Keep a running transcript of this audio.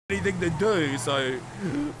anything to do, so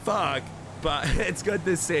fuck. But it's good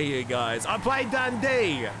to see you guys. I play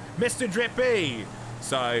Dundee, Mr. Drippy.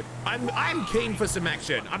 So I'm keen for some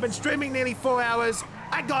action. I've been streaming nearly 4 hours.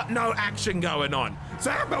 I got no action going on. So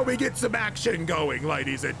how about we get some action going,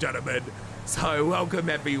 ladies and gentlemen? So welcome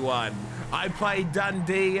everyone. I play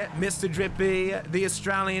Dundee, Mr. Drippy, the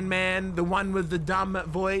Australian man, the one with the dumb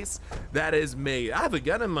voice. That is me. I have a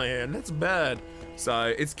gun in my hand, that's bad.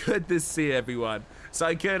 So it's good to see everyone.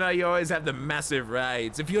 Sykkuno, you always have the massive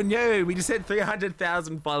raids. If you're new, we just hit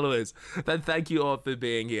 300,000 followers. Then thank you all for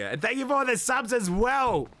being here. And thank you for all the subs as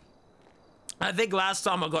well. I think last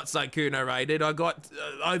time I got Sykkuno raided, I got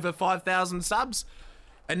over 5,000 subs.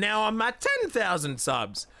 And now I'm at 10,000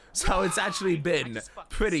 subs. So it's actually been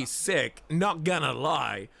pretty sick, not gonna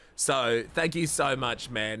lie. So thank you so much,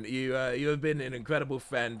 man. You have been an incredible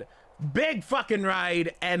friend. Big fucking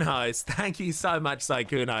raid and host. Thank you so much,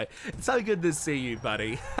 Sykkuno. It's so good to see you, buddy.